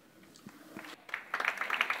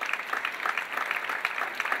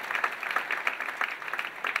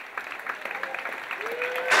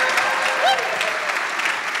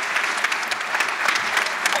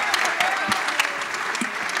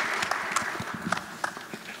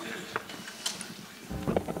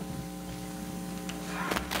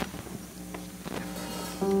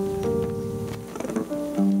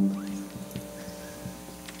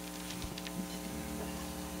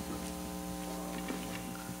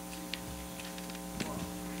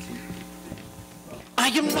 I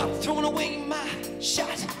am not throwing away my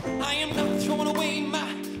shot. I am not throwing away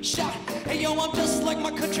my shot. Hey yo, I'm just like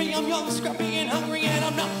my country. I'm young, scrappy, and hungry, and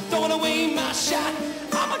I'm not throwing away my shot.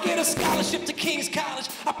 I'ma get a scholarship to King's College.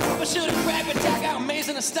 I probably should have grabbed it. I got amazed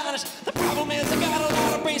and astonished. The problem is I got a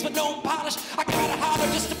lot of brains but no polish. I gotta holler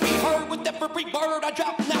just to be heard with every word. I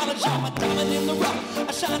drop knowledge. I'm a diamond in the rough.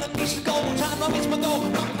 I shine a piece of gold. Time to reach my goal.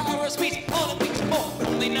 My power of speech unimpeachable.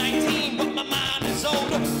 Only 19, but my mind is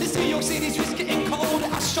older. This New York City's just getting colder.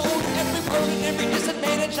 I showed every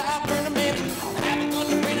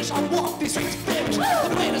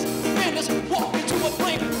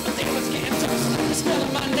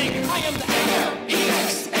name. I am the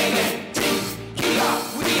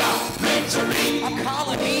we are meant to be a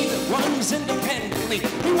colony that runs independently.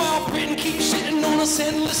 Meanwhile, Britain keeps shitting on us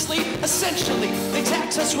endlessly. Essentially, they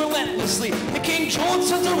tax us relentlessly. And King George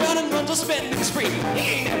turns around and runs a spending spree. He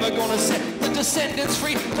ain't ever gonna set the descendants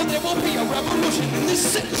free. So there will be a revolution in this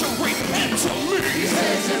century. And to me, he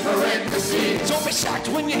says in parentheses, don't be shocked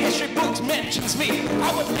when your history books mentions me.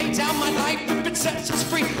 I would lay down my life if it sets us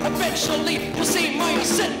free. Eventually, you'll see my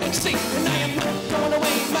ascendancy. And I am not throwing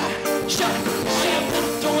away my shot. I am not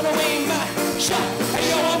throwing away my shot. Hey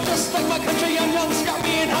yo, I'm just like my country. I'm young,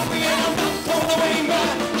 scrappy, and hungry, and I'm not throwing away my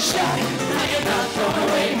shot. I am not throwing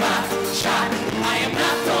away my shot. I am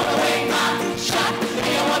not throwing away my shot.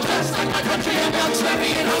 Hey yo, I'm just like my country. I'm young,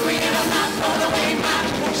 scrappy, and hungry, and I'm not throwing away my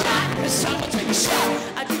shot. It's time to take a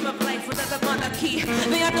shot. I dream of life without the monarchy.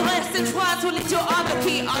 The adolescent tries to lead to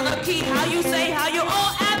anarchy. Anarchy, how you say, how you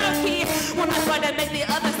all anarchy. When I try to make the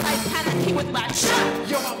other side panicky with my shot.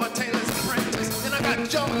 Yo, I'm a Taylor's apprentice, and I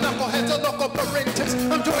got young knuckleheads and local parentis.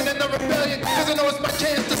 I'm joining the rebellion, cause I know it's my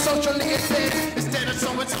chance to socially advance. Instead of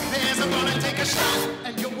sewing some pants, I'm gonna take a shot.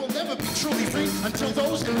 And you will never be truly free until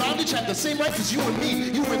those in bondage have the same rights as you and me,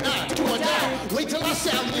 you and I, do or die. Wait till I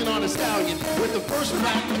stallion on a stallion with the first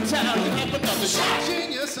black battalion. Have another shot.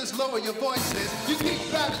 Geniuses, lower your voices. You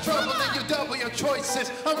keep out of trouble and you double your choices.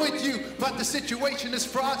 I'm with you, but the situation is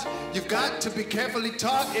fraught. You've got to be carefully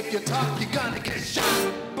taught. If you talk, you're gonna get shot.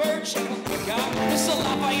 Bird shit, you got Mr.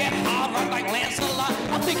 Lafayette, hard rock like Lancelot.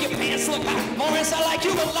 I think your pants look hot, Morris, I like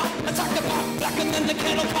you a lot. I talk about blacker than the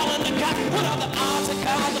kettle calling the cop. What are the odds of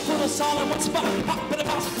God to put us all in one spot? Pop it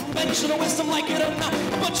about conventional wisdom, like it or not.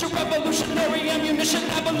 A bunch of revolutionary ammunition,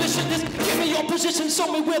 abolitionists. Give me your position, show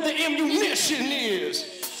me where the ammunition is.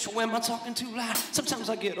 So am I talking too loud? Sometimes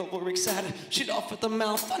I get overexcited. Shit off at the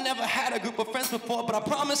mouth. I never had a group of friends before, but I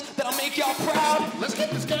promise that I'll make y'all proud. Let's get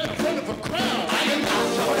this guy in front of a crowd. I am not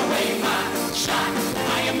throwing away my shot.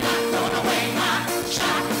 I am not throwing away my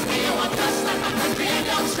shot. Hey, yo, I'm just like my country, and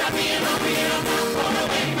I'm scrappy and hungry, and I'm not throwing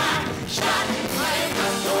away my shot. I am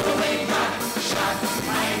not throwing away my shot.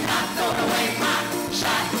 I am not throwing away my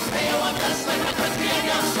shot. Hey, yo, I'm just like my country, and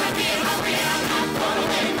I'm scrappy and hungry, and I'm not throwing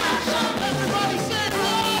away my shot. Everybody say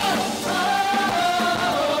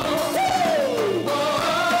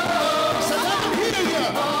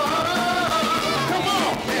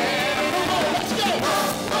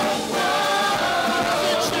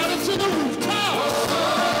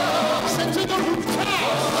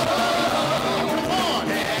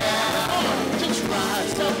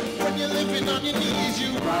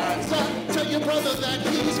your brother that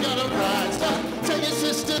he's gotta rise up. Tell your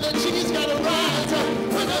sister that she's gotta rise up.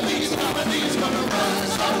 When are these colonies gonna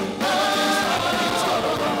rise up? When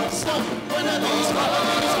are these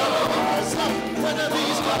colonies gonna rise up? When are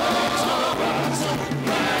these colonies gonna rise up?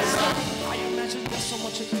 Rise up. I imagine there's so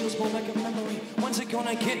much it feels more like a memory. When's it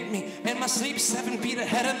gonna get me? And my sleep 7 feet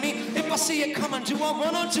ahead of me. If I see it coming, do I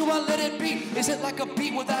run or do I let it be? Is it like a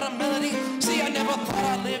beat without a melody? See, I never thought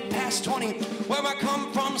I'd live past 20. Where I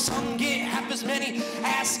come from, some get half as many.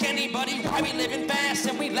 Ask anybody why we living fast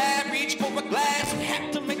and we laugh, reach for a glass. We have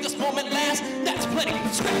to make this moment last. That's plenty.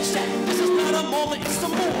 Scratch that. This is not a moment, it's the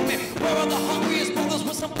movement. Where are the hungriest brothers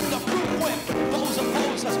with something to prove with? Those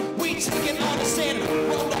oppose us. We taking on the sand.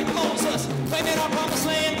 World that close us. Claiming our promised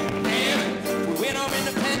land. And we win our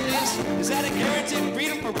independence. Is that a guaranteed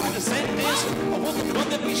freedom for our descendants? Or will the blood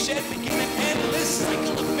that we shed begin an endless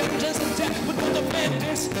cycle of vengeance and death with no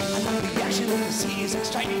defenders? I know the action of the seas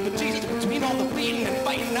exciting for Jesus. Between all the bleeding and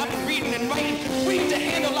fighting, I've been reading and writing. We need to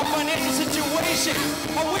handle our financial situation.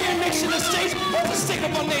 Are we a nation of states? What's the state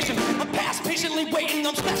of our nation? I'm past patiently waiting.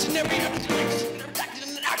 I'm slashing every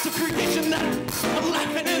acts of creation. I'm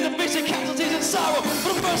laughing in the face of casualties and sorrow.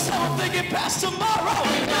 But first I'm thinking past tomorrow.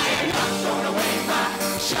 And I am not throwing away my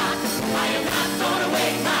shot. I am not throwing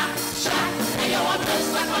away my shot. Hey yo, I'm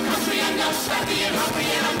just like my country. I'm not scrappy and hungry,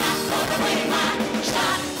 and I'm not throwing away my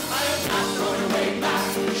shot. I am not throwing away my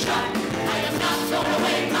shot. I am not throwing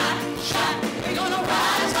away my shot. We're gonna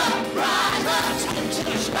rise up, rise up,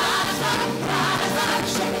 rise up, rise up, rise up,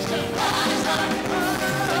 rise up.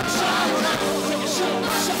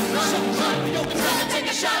 Take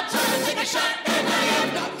a shot, time to take a shot, and I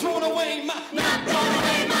am not throwing away my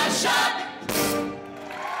shot.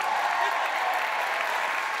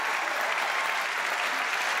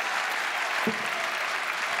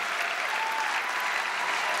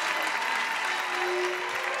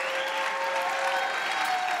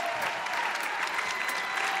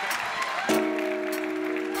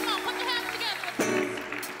 Come on, put your hands together.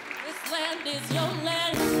 This land is your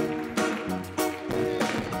land.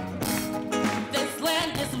 This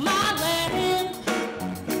land is my land.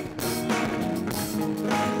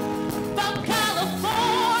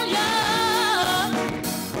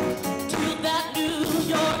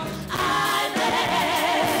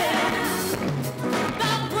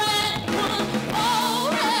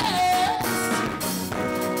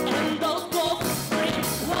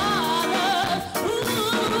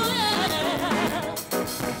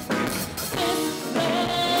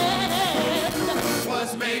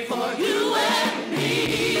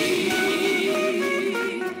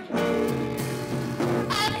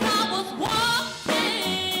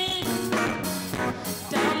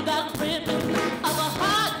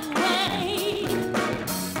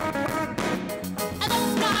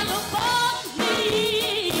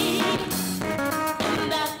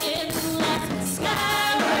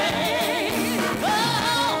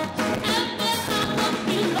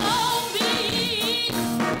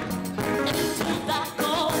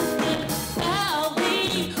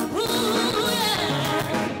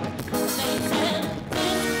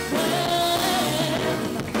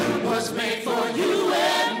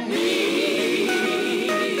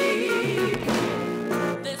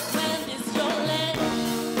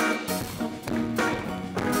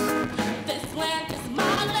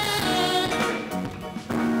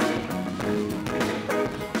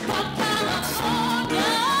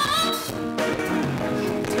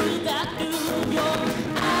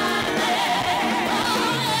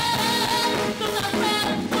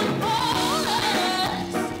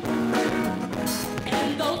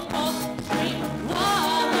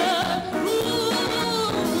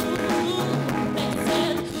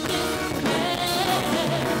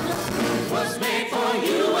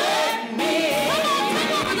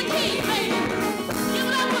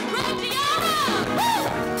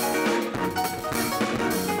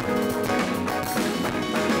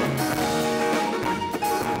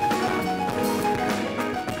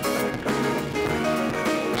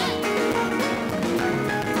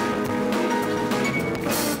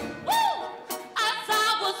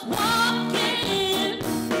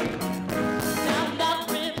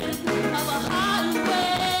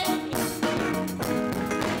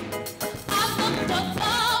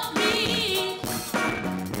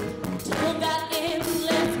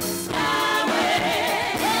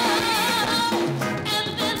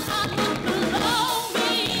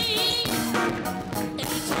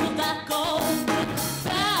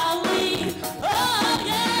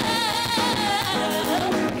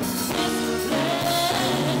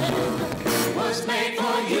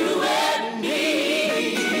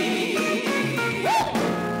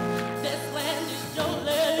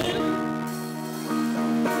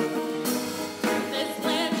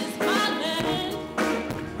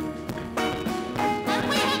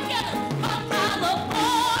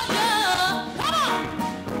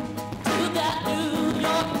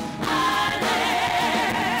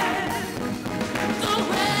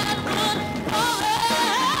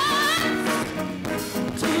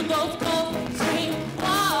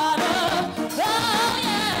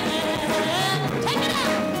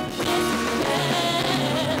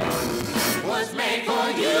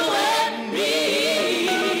 you and me.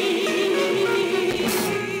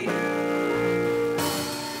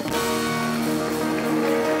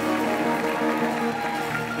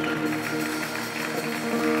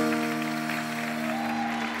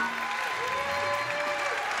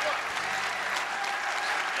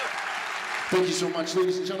 Thank you so much,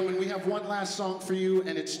 ladies and gentlemen. We have one last song for you,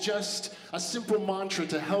 and it's just a simple mantra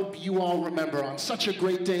to help you all remember on such a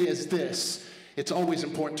great day as this. It's always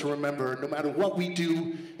important to remember, no matter what we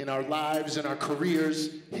do in our lives and our careers,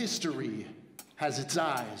 history has its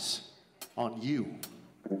eyes on you.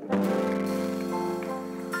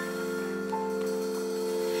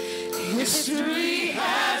 History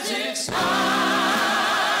has its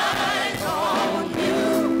eyes on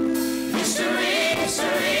you. History,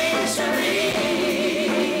 history, history.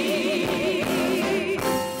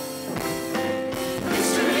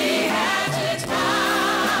 History has its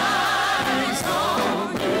eyes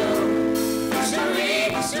on you.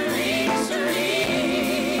 History, history, history.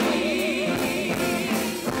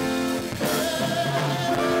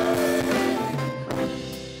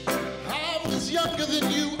 I was younger than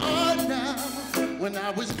you are now when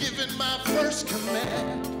I was given my first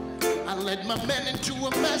command. I led my men into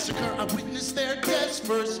a massacre. I witnessed their deaths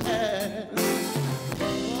firsthand.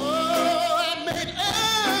 Oh, I made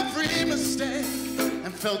every mistake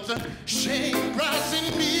and felt the shame rise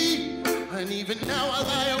in me. And even now I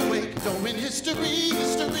lie awake knowing history,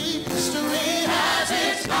 history, history has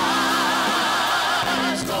its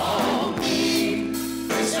eyes on me.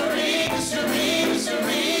 History, history,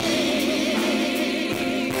 history.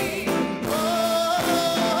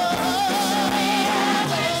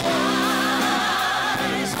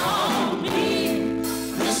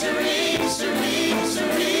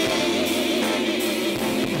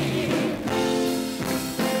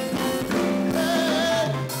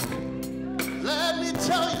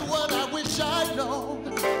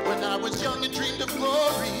 Young and dreamed of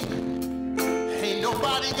glory. Ain't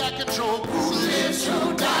nobody got control. Who lives,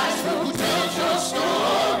 who dies, who tells your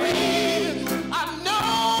story? I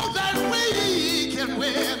know that we can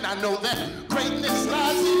win. I know that greatness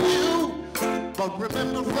lies in you. But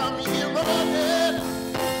remember from here on in,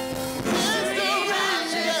 history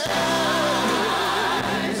has its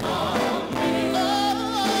eyes on you.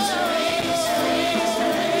 History, history,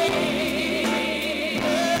 history.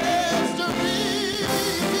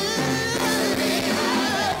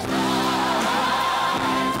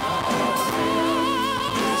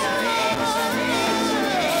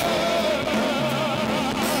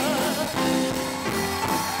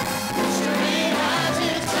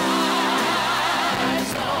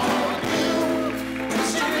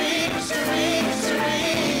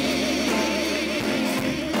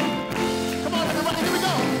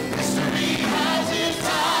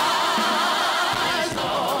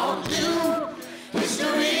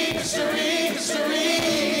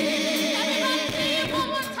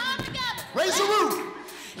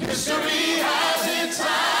 History has its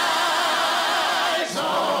eyes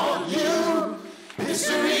on you.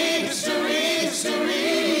 History, history, history.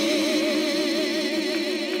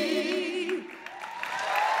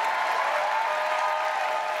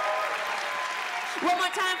 One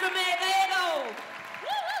more time for me, Gallego.